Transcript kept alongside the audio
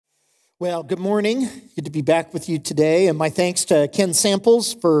Well, good morning. Good to be back with you today. And my thanks to Ken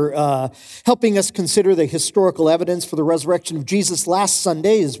Samples for helping us consider the historical evidence for the resurrection of Jesus last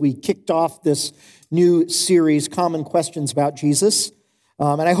Sunday as we kicked off this new series, Common Questions About Jesus.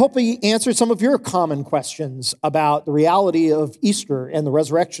 And I hope he answered some of your common questions about the reality of Easter and the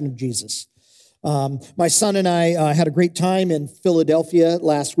resurrection of Jesus. My son and I had a great time in Philadelphia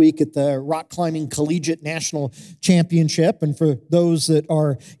last week at the Rock Climbing Collegiate National Championship. And for those that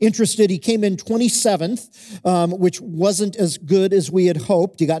are interested, he came in 27th, which wasn't as good as we had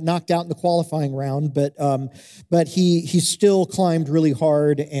hoped. He got knocked out in the qualifying round, but he still climbed really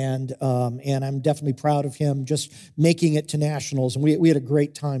hard, and I'm definitely proud of him just making it to nationals. And we had a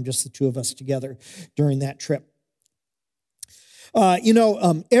great time, just the two of us together during that trip.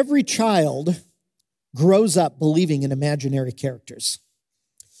 Every child grows up believing in imaginary characters.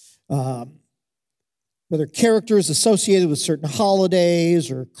 Whether characters associated with certain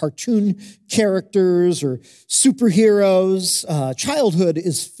holidays or cartoon characters or superheroes, childhood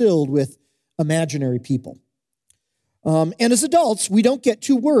is filled with imaginary people. And as adults, we don't get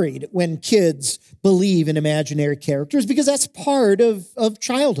too worried when kids believe in imaginary characters because that's part of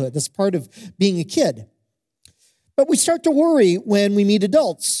childhood. That's part of being a kid. But we start to worry when we meet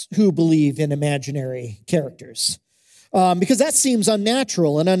adults who believe in imaginary characters because that seems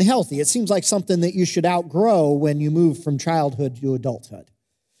unnatural and unhealthy. It seems like something that you should outgrow when you move from childhood to adulthood.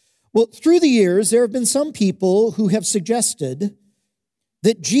 Well, through the years, there have been some people who have suggested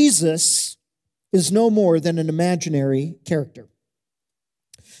that Jesus is no more than an imaginary character.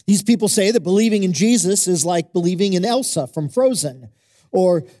 These people say that believing in Jesus is like believing in Elsa from Frozen,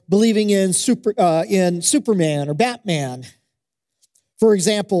 or believing in Superman or Batman. For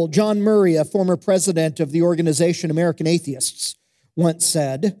example, John Murray, a former president of the organization American Atheists, once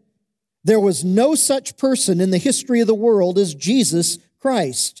said, "There was no such person in the history of the world as Jesus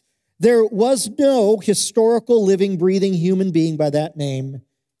Christ. There was no historical, living, breathing human being by that name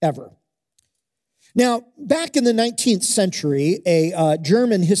ever." Now, back in the 19th century, a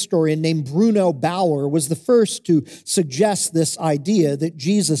German historian named Bruno Bauer was the first to suggest this idea that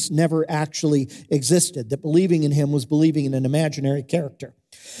Jesus never actually existed, that believing in him was believing in an imaginary character.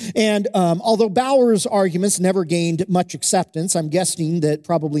 And although Bauer's arguments never gained much acceptance, I'm guessing that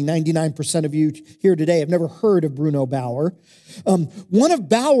probably 99% of you here today have never heard of Bruno Bauer. One of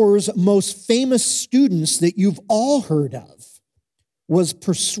Bauer's most famous students that you've all heard of was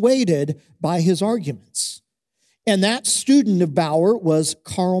persuaded by his arguments. And that student of Bauer was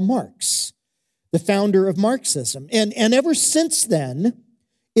Karl Marx, the founder of Marxism. And ever since then,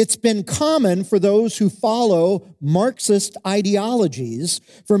 it's been common for those who follow Marxist ideologies,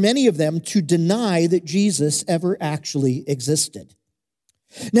 for many of them to deny that Jesus ever actually existed.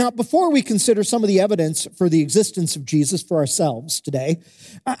 Now, before we consider some of the evidence for the existence of Jesus for ourselves today,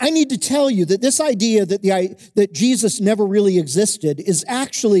 I need to tell you that this idea that Jesus never really existed is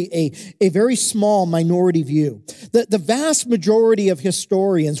actually a very small minority view. The vast majority of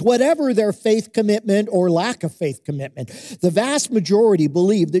historians, whatever their faith commitment or lack of faith commitment, the vast majority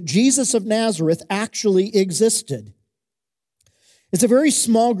believe that Jesus of Nazareth actually existed. It's a very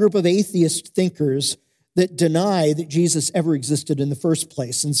small group of atheist thinkers that deny that Jesus ever existed in the first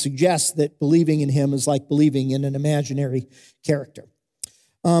place and suggest that believing in him is like believing in an imaginary character.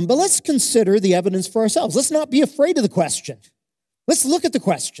 But let's consider the evidence for ourselves. Let's not be afraid of the question. Let's look at the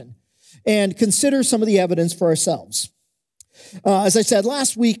question and consider some of the evidence for ourselves. As I said,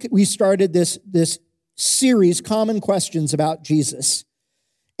 last week we started this series, Common Questions About Jesus.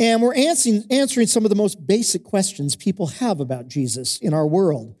 And we're answering some of the most basic questions people have about Jesus in our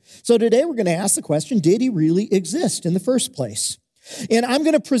world. So today we're going to ask the question, did he really exist in the first place? And I'm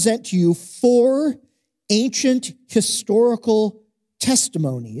going to present to you 4 ancient historical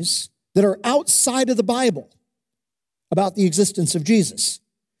testimonies that are outside of the Bible about the existence of Jesus.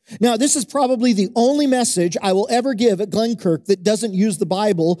 Now, this is probably the only message I will ever give at Glenkirk that doesn't use the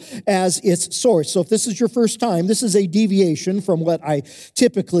Bible as its source. So if this is your first time, this is a deviation from what I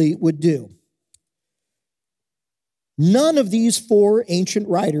typically would do. None of these 4 ancient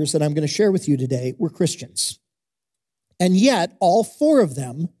writers that I'm going to share with you today were Christians. And yet, all 4 of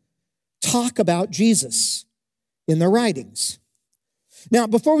them talk about Jesus in their writings. Now,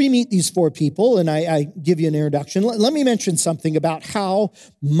 before we meet these 4 people, and I give you an introduction, let me mention something about how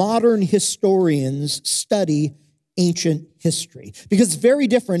modern historians study ancient history, because it's very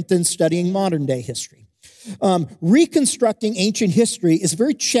different than studying modern day history. Reconstructing ancient history is a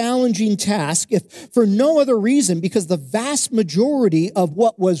very challenging task, if for no other reason, because the vast majority of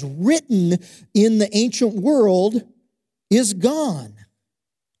what was written in the ancient world is gone,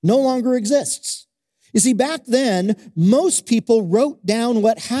 no longer exists. You see, back then, most people wrote down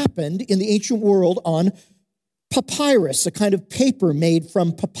what happened in the ancient world on papyrus, a kind of paper made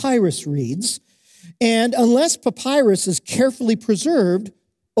from papyrus reeds. And unless papyrus is carefully preserved,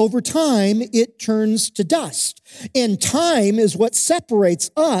 over time, it turns to dust. And time is what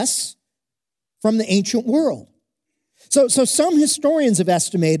separates us from the ancient world. So some historians have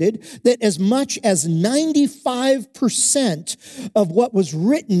estimated that as much as 95% of what was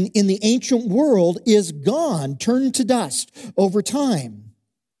written in the ancient world is gone, turned to dust over time.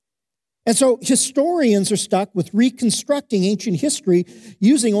 And so historians are stuck with reconstructing ancient history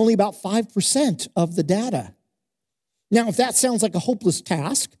using only about 5% of the data. Now, if that sounds like a hopeless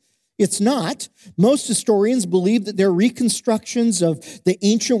task, it's not. Most historians believe that their reconstructions of the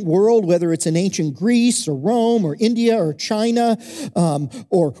ancient world, whether it's in ancient Greece or Rome or India or China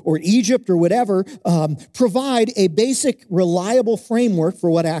or Egypt or whatever, provide a basic, reliable framework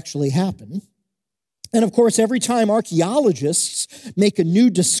for what actually happened. And of course, every time archaeologists make a new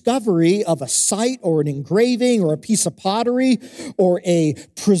discovery of a site or an engraving or a piece of pottery or a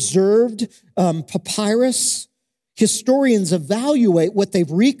preserved papyrus, historians evaluate what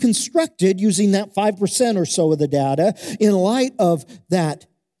they've reconstructed using that 5% or so of the data in light of that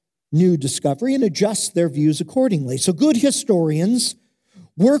new discovery and adjust their views accordingly. So good historians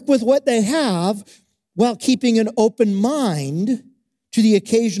work with what they have while keeping an open mind to the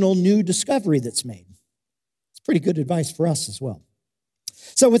occasional new discovery that's made. It's pretty good advice for us as well.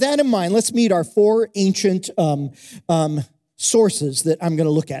 So with that in mind, let's meet our four ancient sources that I'm going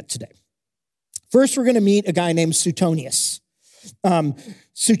to look at today. First, we're going to meet a guy named Suetonius.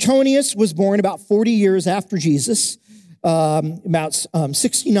 Suetonius was born about 40 years after Jesus, about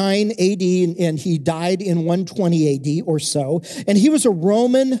 69 AD, and he died in 120 AD or so. And he was a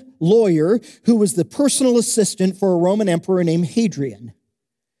Roman lawyer who was the personal assistant for a Roman emperor named Hadrian.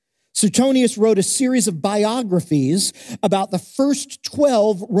 Suetonius wrote a series of biographies about the first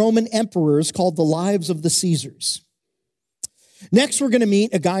 12 Roman emperors called the Lives of the Caesars. Next, we're going to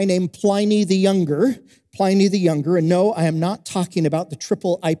meet a guy named Pliny the Younger. Pliny the Younger, and no, I am not talking about the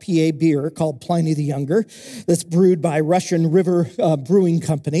triple IPA beer called Pliny the Younger that's brewed by Russian River Brewing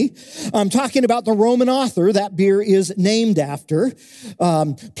Company. I'm talking about the Roman author that beer is named after.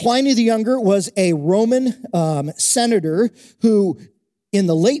 Pliny the Younger was a Roman senator who in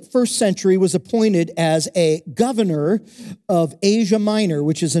the late 1st century was appointed as a governor of Asia Minor,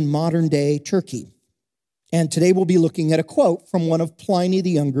 which is in modern-day Turkey. And today we'll be looking at a quote from one of Pliny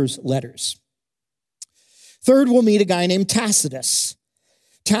the Younger's letters. Third, we'll meet a guy named Tacitus.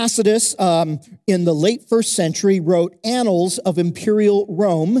 Tacitus, in the late 1st century, wrote Annals of Imperial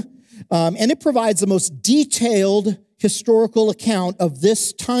Rome, and it provides the most detailed historical account of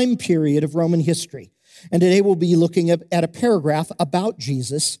this time period of Roman history. And today we'll be looking at a paragraph about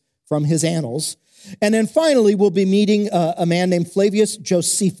Jesus from his Annals. And then finally, we'll be meeting a man named Flavius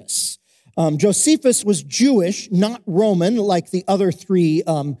Josephus. Josephus was Jewish, not Roman, like the other three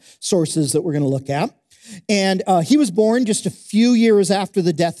sources that we're going to look at. And he was born just a few years after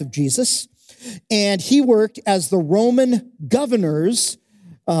the death of Jesus. And he worked as the Roman government's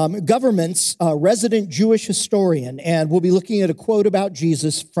resident Jewish historian. And we'll be looking at a quote about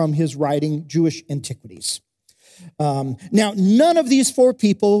Jesus from his writing, Jewish Antiquities. Now, none of these four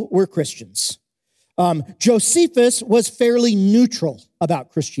people were Christians. Josephus was fairly neutral about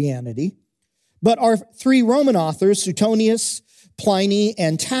Christianity. But our three Roman authors, Suetonius, Pliny,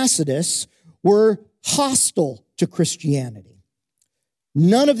 and Tacitus, were hostile to Christianity.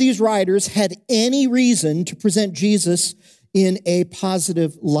 None of these writers had any reason to present Jesus in a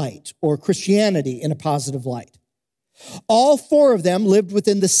positive light, or Christianity in a positive light. All four of them lived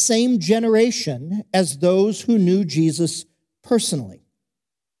within the same generation as those who knew Jesus personally.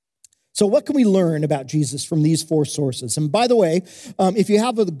 So what can we learn about Jesus from these four sources? And by the way, if you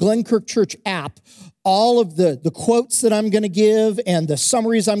have the Glenkirk Church app, all of the quotes that I'm going to give and the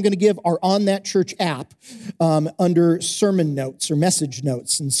summaries I'm going to give are on that church app under sermon notes or message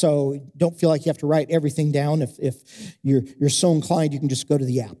notes. And so don't feel like you have to write everything down. If you're so inclined, you can just go to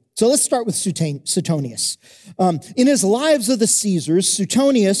the app. So let's start with Suetonius. In his Lives of the Caesars,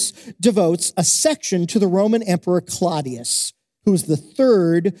 Suetonius devotes a section to the Roman Emperor Claudius, who was the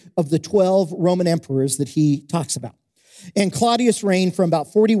third of the 12 Roman emperors that he talks about. And Claudius reigned from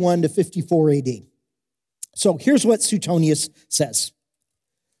about 41 to 54 AD. So here's what Suetonius says.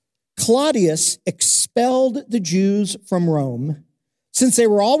 Claudius expelled the Jews from Rome since they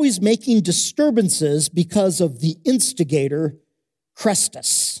were always making disturbances because of the instigator,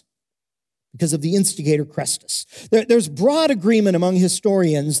 Chrestus. because of the instigator Chrestus. There's broad agreement among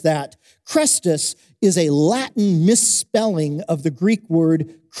historians that Chrestus is a Latin misspelling of the Greek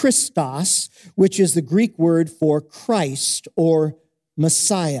word Christos, which is the Greek word for Christ or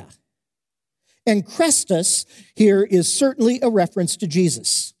Messiah. And Chrestus here is certainly a reference to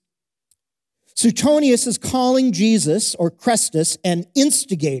Jesus. Suetonius is calling Jesus, or Chrestus, an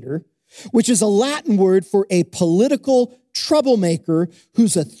instigator, which is a Latin word for a political troublemaker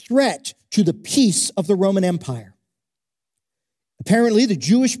who's a threat to the peace of the Roman Empire. Apparently, the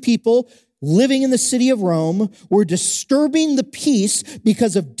Jewish people living in the city of Rome were disturbing the peace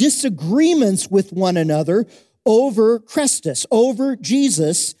because of disagreements with one another over Chrestus, over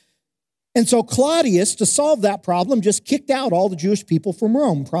Jesus. And so Claudius, to solve that problem, just kicked out all the Jewish people from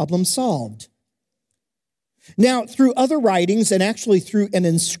Rome. Problem solved. Now, through other writings, and actually through an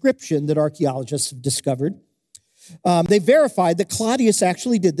inscription that archaeologists have discovered, they verified that Claudius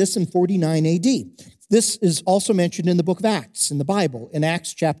actually did this in 49 AD. This is also mentioned in the book of Acts, in the Bible, in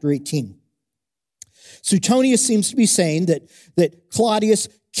Acts chapter 18. Suetonius seems to be saying that Claudius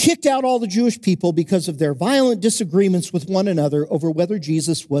kicked out all the Jewish people because of their violent disagreements with one another over whether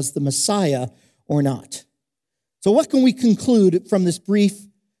Jesus was the Messiah or not. So what can we conclude from this brief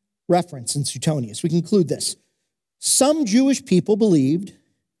reference in Suetonius? We conclude this. Some Jewish people believed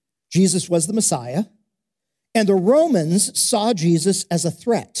Jesus was the Messiah, and the Romans saw Jesus as a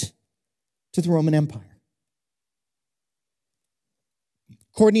threat to the Roman Empire.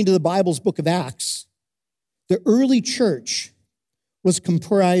 According to the Bible's book of Acts, the early church was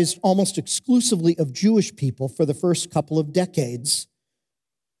comprised almost exclusively of Jewish people for the first couple of decades.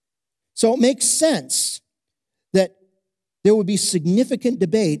 So it makes sense that there would be significant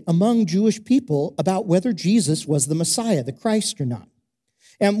debate among Jewish people about whether Jesus was the Messiah, the Christ, or not.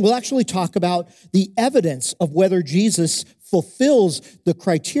 And we'll actually talk about the evidence of whether Jesus fulfills the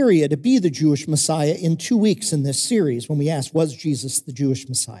criteria to be the Jewish Messiah in 2 weeks in this series when we ask, was Jesus the Jewish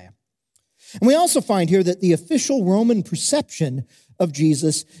Messiah? And we also find here that the official Roman perception of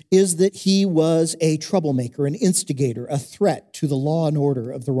Jesus is that he was a troublemaker, an instigator, a threat to the law and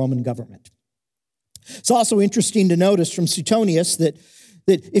order of the Roman government. It's also interesting to notice from Suetonius that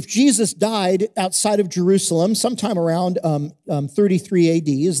if Jesus died outside of Jerusalem sometime around 33 AD,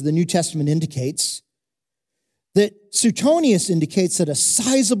 as the New Testament indicates, that Suetonius indicates that a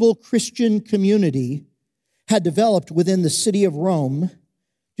sizable Christian community had developed within the city of Rome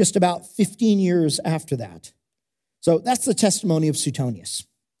just about 15 years after that. So that's the testimony of Suetonius.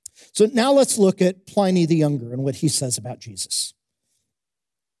 So now let's look at Pliny the Younger and what he says about Jesus.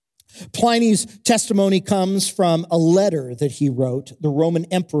 Pliny's testimony comes from a letter that he wrote, the Roman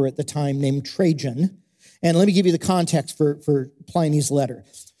emperor at the time named Trajan. And let me give you the context for Pliny's letter.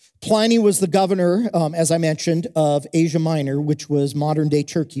 Pliny was the governor, as I mentioned, of Asia Minor, which was modern-day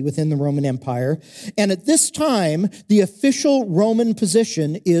Turkey within the Roman Empire. And at this time, the official Roman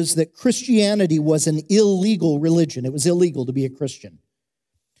position is that Christianity was an illegal religion. It was illegal to be a Christian.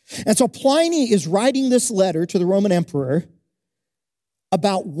 And so Pliny is writing this letter to the Roman emperor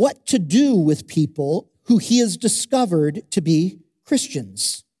about what to do with people who he has discovered to be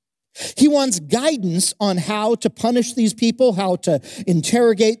Christians. He wants guidance on how to punish these people, how to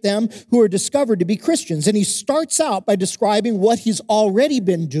interrogate them who are discovered to be Christians. And he starts out by describing what he's already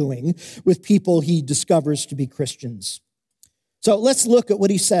been doing with people he discovers to be Christians. So let's look at what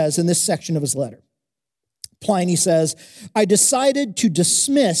he says in this section of his letter. Pliny says, I decided to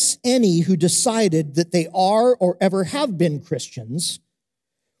dismiss any who decided that they are or ever have been Christians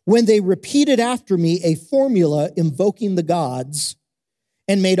when they repeated after me a formula invoking the gods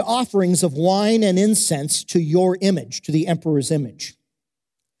and made offerings of wine and incense to your image, to the emperor's image.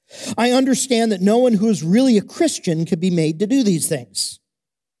 I understand that no one who is really a Christian can be made to do these things.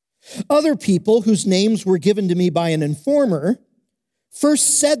 Other people whose names were given to me by an informer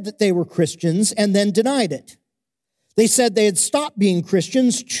first said that they were Christians and then denied it. They said they had stopped being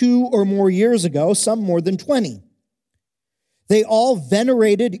Christians 2 or more years ago, some more than 20. They all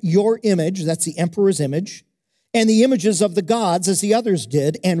venerated your image, that's the emperor's image, and the images of the gods as the others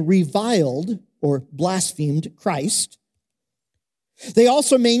did, and reviled or blasphemed Christ. They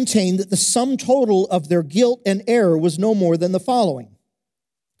also maintained that the sum total of their guilt and error was no more than the following.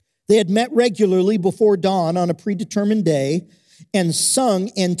 They had met regularly before dawn on a predetermined day and sung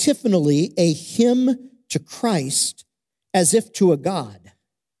antiphonally a hymn to Christ as if to a god.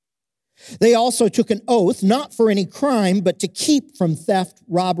 They also took an oath, not for any crime, but to keep from theft,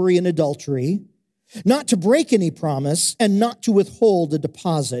 robbery, and adultery, not to break any promise, and not to withhold a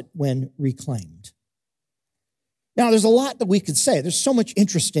deposit when reclaimed. Now, there's a lot that we could say. There's so much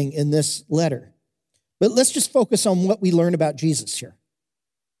interesting in this letter. But let's just focus on what we learn about Jesus here.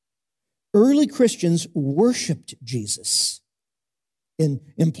 early Christians worshiped Jesus,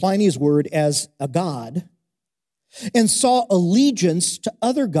 in Pliny's word, as a god, and saw allegiance to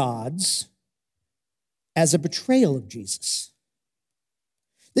other gods as a betrayal of Jesus.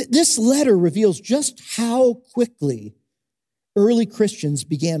 This letter reveals just how quickly early Christians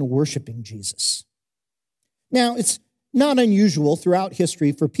began worshiping Jesus. Now, it's not unusual throughout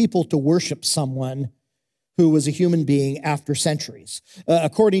history for people to worship someone who was a human being after centuries.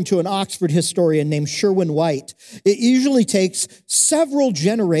 According to an Oxford historian named Sherwin White, it usually takes several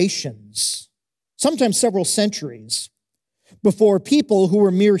generations, sometimes several centuries, before people who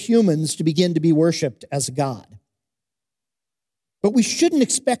were mere humans to begin to be worshiped as a god. But we shouldn't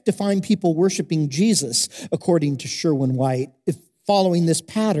expect to find people worshiping Jesus, according to Sherwin White, if following this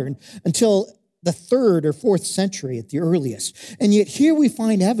pattern until the 3rd or 4th century at the earliest. And yet here we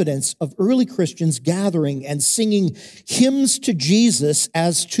find evidence of early Christians gathering and singing hymns to Jesus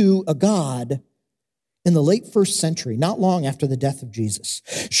as to a god in the late 1st century, not long after the death of Jesus.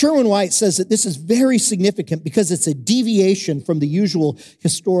 Sherwin White says that this is very significant because it's a deviation from the usual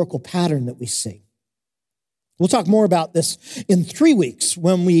historical pattern that we see. We'll talk more about this in 3 weeks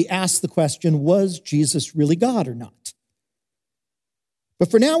when we ask the question, was Jesus really God or not? But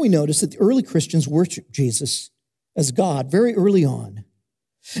for now, we notice that the early Christians worshiped Jesus as God very early on.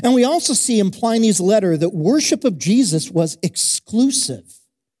 And we also see in Pliny's letter that worship of Jesus was exclusive.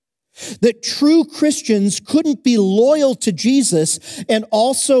 That true Christians couldn't be loyal to Jesus and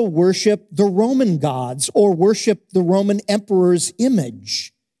also worship the Roman gods or worship the Roman emperor's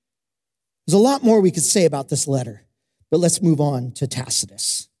image. There's a lot more we could say about this letter, but let's move on to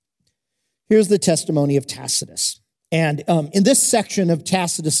Tacitus. Here's the testimony of Tacitus. And in this section of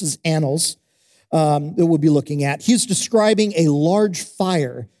Tacitus's annals that we'll be looking at, he's describing a large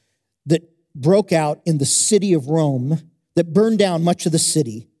fire that broke out in the city of Rome that burned down much of the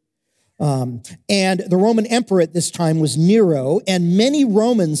city. And the Roman emperor at this time was Nero, and many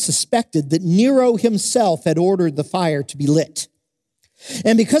Romans suspected that Nero himself had ordered the fire to be lit.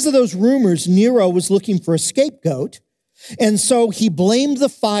 And because of those rumors, Nero was looking for a scapegoat, and so he blamed the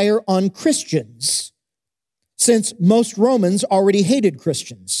fire on Christians, since most Romans already hated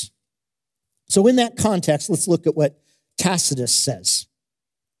Christians. So in that context, let's look at what Tacitus says.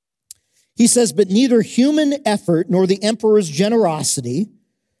 He says, "But neither human effort nor the emperor's generosity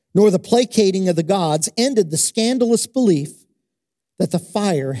nor the placating of the gods ended the scandalous belief that the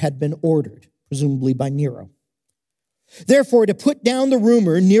fire had been ordered," presumably by Nero. "Therefore, to put down the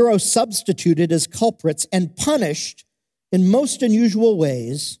rumor, Nero substituted as culprits and punished in most unusual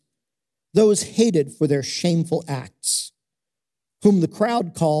ways those hated for their shameful acts, whom the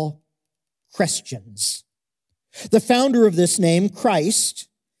crowd call Christians. The founder of this name, Christ,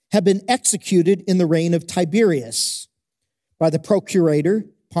 had been executed in the reign of Tiberius by the procurator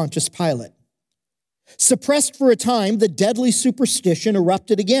Pontius Pilate. Suppressed for a time, the deadly superstition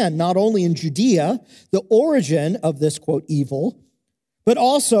erupted again, not only in Judea, the origin of this, quote, evil, but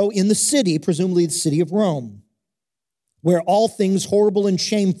also in the city, presumably the city of Rome, where all things horrible and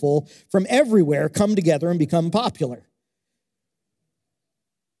shameful from everywhere come together and become popular.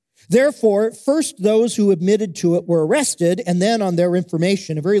 Therefore, first those who admitted to it were arrested, and then on their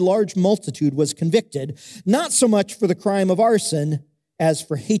information, a very large multitude was convicted, not so much for the crime of arson as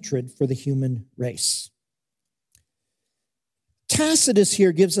for hatred for the human race." Tacitus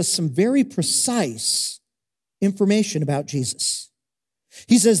here gives us some very precise information about Jesus.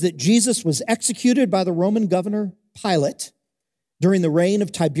 He says that Jesus was executed by the Roman governor Pilate during the reign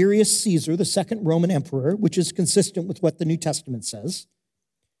of Tiberius Caesar, the second Roman emperor, which is consistent with what the New Testament says.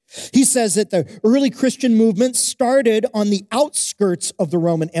 He says that the early Christian movement started on the outskirts of the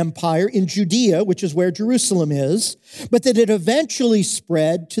Roman Empire in Judea, which is where Jerusalem is, but that it eventually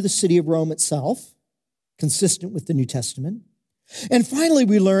spread to the city of Rome itself, consistent with the New Testament. And finally,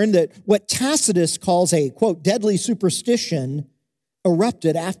 we learn that what Tacitus calls a, quote, deadly superstition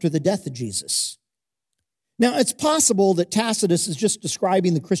erupted after the death of Jesus. Now, it's possible that Tacitus is just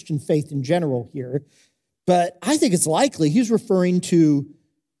describing the Christian faith in general here, but I think it's likely he's referring to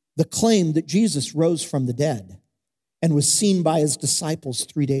the claim that Jesus rose from the dead and was seen by his disciples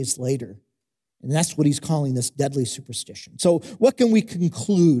 3 days later. And that's what he's calling this deadly superstition. So what can we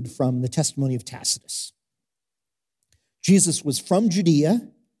conclude from the testimony of Tacitus? Jesus was from Judea,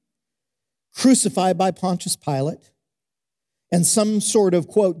 crucified by Pontius Pilate, and some sort of,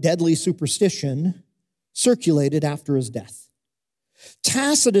 quote, deadly superstition circulated after his death.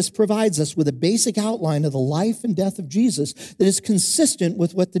 Tacitus provides us with a basic outline of the life and death of Jesus that is consistent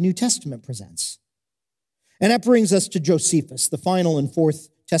with what the New Testament presents. And that brings us to Josephus, the final and fourth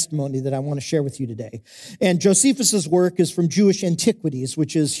testimony that I want to share with you today. And Josephus's work is from Jewish Antiquities,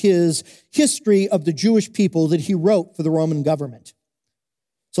 which is his history of the Jewish people that he wrote for the Roman government.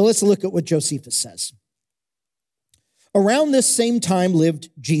 So let's look at what Josephus says. Around this same time lived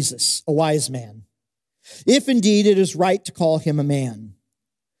Jesus, a wise man, if indeed it is right to call him a man.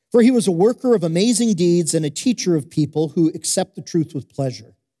 For he was a worker of amazing deeds and a teacher of people who accept the truth with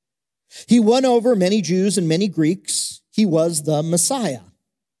pleasure. He won over many Jews and many Greeks. He was the Messiah.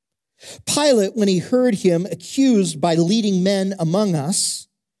 Pilate, when he heard him accused by leading men among us,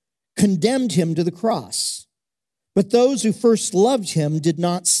 condemned him to the cross. But those who first loved him did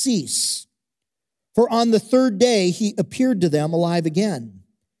not cease. For on the third day he appeared to them alive again,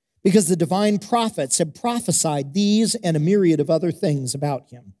 because the divine prophets had prophesied these and a myriad of other things about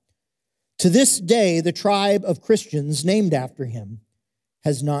him. To this day, the tribe of Christians named after him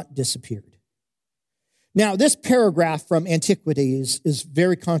has not disappeared. Now, this paragraph from Antiquities is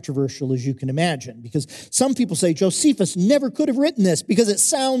very controversial, as you can imagine, because some people say Josephus never could have written this because it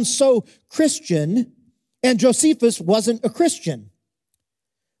sounds so Christian, and Josephus wasn't a Christian.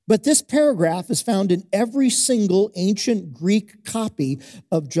 But this paragraph is found in every single ancient Greek copy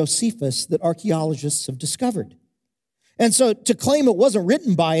of Josephus that archaeologists have discovered. And so to claim it wasn't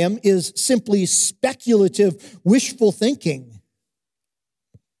written by him is simply speculative, wishful thinking.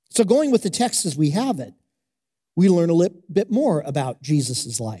 So going with the text as we have it, we learn a little bit more about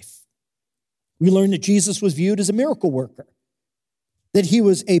Jesus' life. We learn that Jesus was viewed as a miracle worker, that he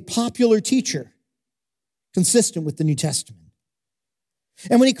was a popular teacher, consistent with the New Testament.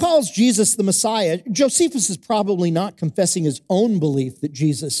 And when he calls Jesus the Messiah, Josephus is probably not confessing his own belief that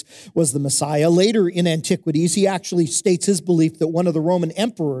Jesus was the Messiah. Later in Antiquities, he actually states his belief that one of the Roman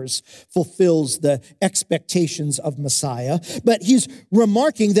emperors fulfills the expectations of Messiah. But he's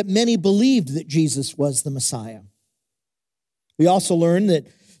remarking that many believed that Jesus was the Messiah. We also learn that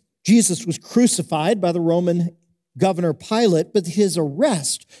Jesus was crucified by the Roman Governor Pilate, but his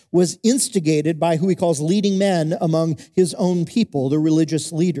arrest was instigated by who he calls leading men among his own people, the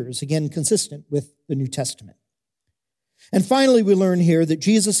religious leaders, again, consistent with the New Testament. And finally, we learn here that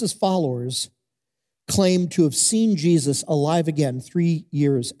Jesus' followers claimed to have seen Jesus alive again 3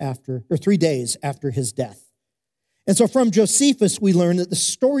 days after his death. And so from Josephus, we learn that the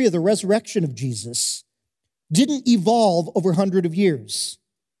story of the resurrection of Jesus didn't evolve over hundreds of years.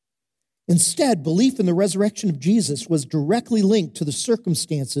 Instead, belief in the resurrection of Jesus was directly linked to the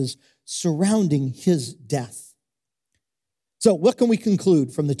circumstances surrounding his death. So what can we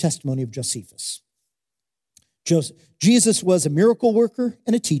conclude from the testimony of Josephus? Jesus was a miracle worker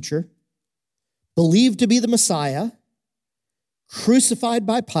and a teacher, believed to be the Messiah, crucified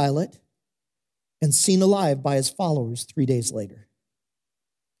by Pilate, and seen alive by his followers 3 days later.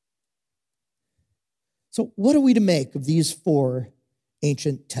 So what are we to make of these four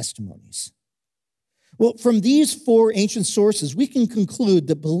ancient testimonies? Well, from these four ancient sources, we can conclude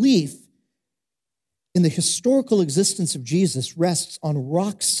that belief in the historical existence of Jesus rests on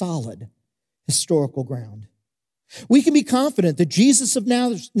rock-solid historical ground. We can be confident that Jesus of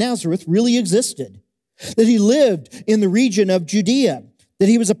Nazareth really existed, that he lived in the region of Judea, that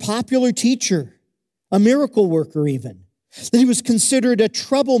he was a popular teacher, a miracle worker even, that he was considered a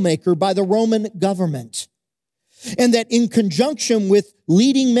troublemaker by the Roman government, and that in conjunction with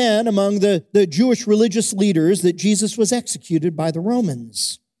leading men among the Jewish religious leaders, that Jesus was executed by the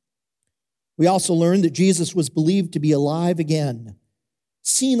Romans. We also learned that Jesus was believed to be alive again,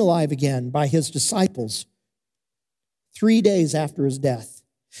 seen alive again by his disciples 3 days after his death.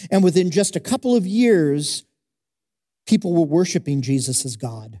 And within just a couple of years, people were worshiping Jesus as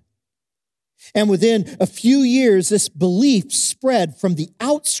God. And within a few years, this belief spread from the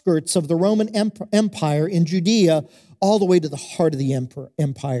outskirts of the Roman Empire in Judea all the way to the heart of the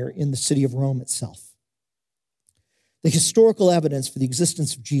empire in the city of Rome itself. The historical evidence for the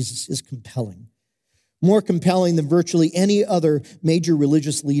existence of Jesus is compelling, more compelling than virtually any other major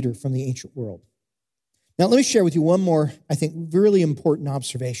religious leader from the ancient world. Now, let me share with you one more, I think, really important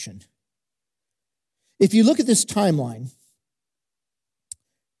observation. If you look at this timeline,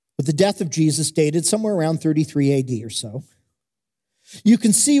 with the death of Jesus dated somewhere around 33 AD or so, you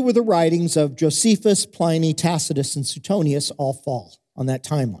can see where the writings of Josephus, Pliny, Tacitus, and Suetonius all fall on that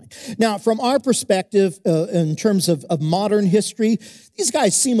timeline. Now, from our perspective, in terms of modern history, these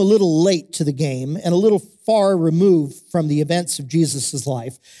guys seem a little late to the game and a little far removed from the events of Jesus'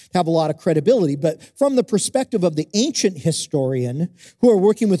 life to have a lot of credibility. But from the perspective of the ancient historian, who are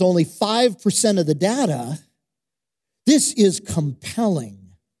working with only 5% of the data, this is compelling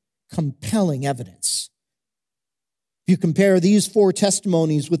evidence. If You compare these four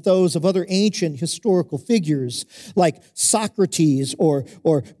testimonies with those of other ancient historical figures like Socrates or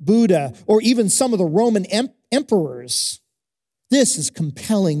Buddha or even some of the Roman emperors. This is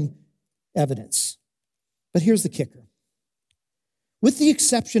compelling evidence. But here's the kicker. With the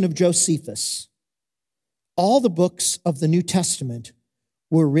exception of Josephus, all the books of the New Testament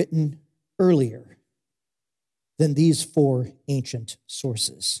were written earlier than these four ancient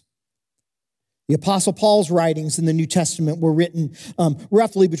sources. The Apostle Paul's writings in the New Testament were written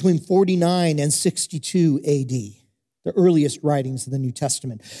roughly between 49 and 62 AD, the earliest writings of the New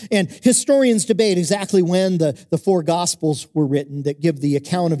Testament. And historians debate exactly when the four Gospels were written that give the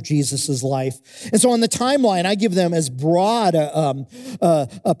account of Jesus' life. And so on the timeline, I give them as broad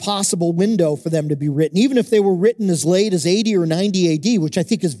a possible window for them to be written, even if they were written as late as 80 or 90 AD, which I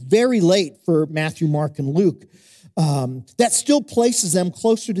think is very late for Matthew, Mark, and Luke. That still places them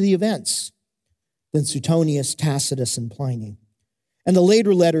closer to the events than Suetonius, Tacitus, and Pliny. And the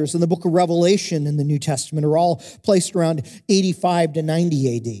later letters in the book of Revelation in the New Testament are all placed around 85 to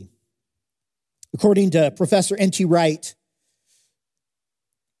 90 AD. According to Professor N.T. Wright,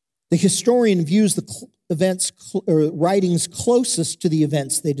 the historian views the events or writings closest to the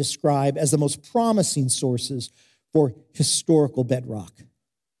events they describe as the most promising sources for historical bedrock.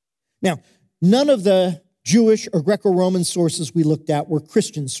 Now, none of the Jewish or Greco-Roman sources we looked at were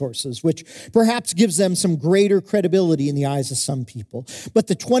Christian sources, which perhaps gives them some greater credibility in the eyes of some people. But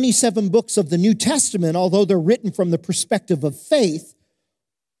the 27 books of the New Testament, although they're written from the perspective of faith,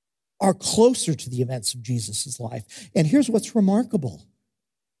 are closer to the events of Jesus' life. And here's what's remarkable: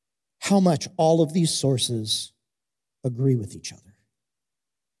 how much all of these sources agree with each other.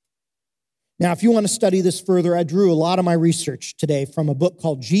 Now, if you want to study this further, I drew a lot of my research today from a book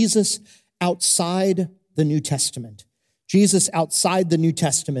called Jesus Outside the New Testament. Jesus Outside the New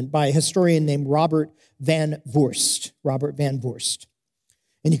Testament by a historian named Robert Van Voorst. Robert Van Voorst.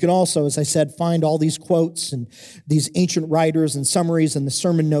 And you can also, as I said, find all these quotes and these ancient writers and summaries and the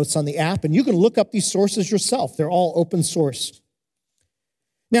sermon notes on the app. And you can look up these sources yourself. They're all open sourced.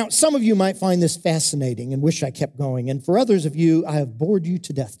 Now, some of you might find this fascinating and wish I kept going. And for others of you, I have bored you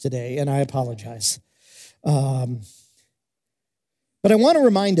to death today, and I apologize. But I want to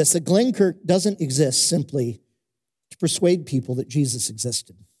remind us that Glenkirk doesn't exist simply to persuade people that Jesus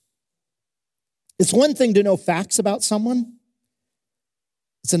existed. It's one thing to know facts about someone.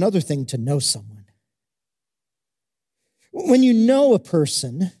 It's another thing to know someone. When you know a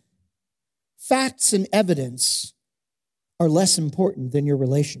person, facts and evidence are less important than your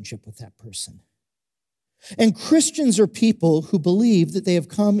relationship with that person. And Christians are people who believe that they have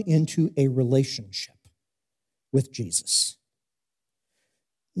come into a relationship with Jesus.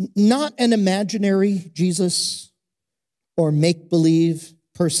 Not an imaginary Jesus or make-believe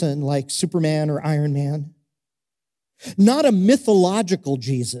person like Superman or Iron Man. Not a mythological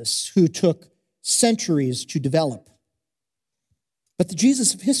Jesus who took centuries to develop, but the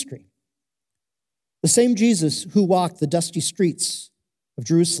Jesus of history. The same Jesus who walked the dusty streets of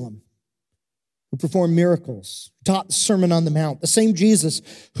Jerusalem, who performed miracles, who taught the Sermon on the Mount. The same Jesus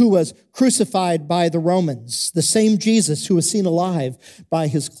who was crucified by the Romans. The same Jesus who was seen alive by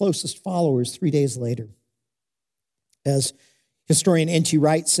his closest followers 3 days later. As historian N.T.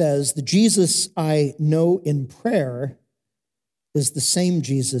 Wright says, the Jesus I know in prayer is the same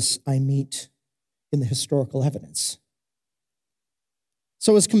Jesus I meet in the historical evidence.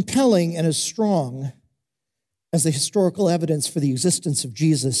 So as compelling and as strong as the historical evidence for the existence of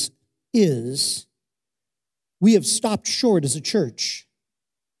Jesus is, we have stopped short as a church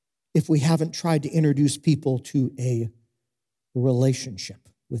if we haven't tried to introduce people to a relationship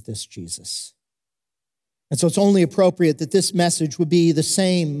with this Jesus. And so it's only appropriate that this message would be the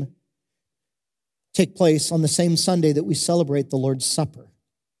same, take place on the same Sunday that we celebrate the Lord's Supper,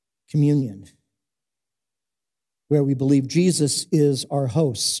 communion, where we believe Jesus is our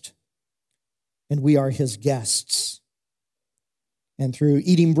host and we are his guests. And through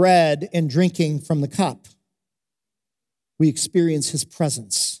eating bread and drinking from the cup, we experience his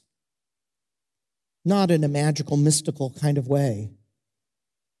presence, not in a magical, mystical kind of way,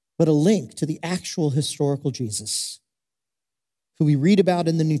 but a link to the actual historical Jesus who we read about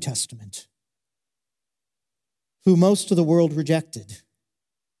in the New Testament, who most of the world rejected,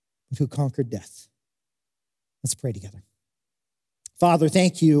 but who conquered death. Let's pray together. Father,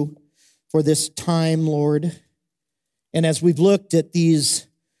 thank you for this time, Lord. And as we've looked at these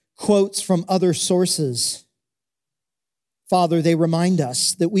quotes from other sources, Father, they remind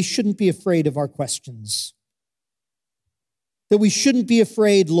us that we shouldn't be afraid of our questions. That we shouldn't be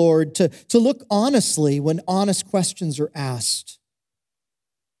afraid, Lord, to look honestly when honest questions are asked.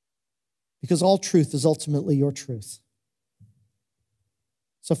 Because all truth is ultimately your truth.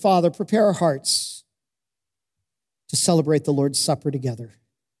 So, Father, prepare our hearts to celebrate the Lord's Supper together,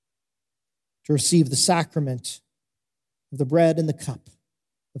 to receive the sacrament of the bread and the cup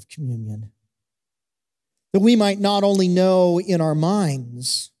of communion, that we might not only know in our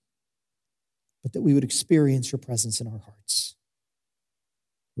minds, but that we would experience your presence in our hearts.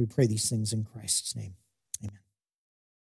 We pray these things in Christ's name.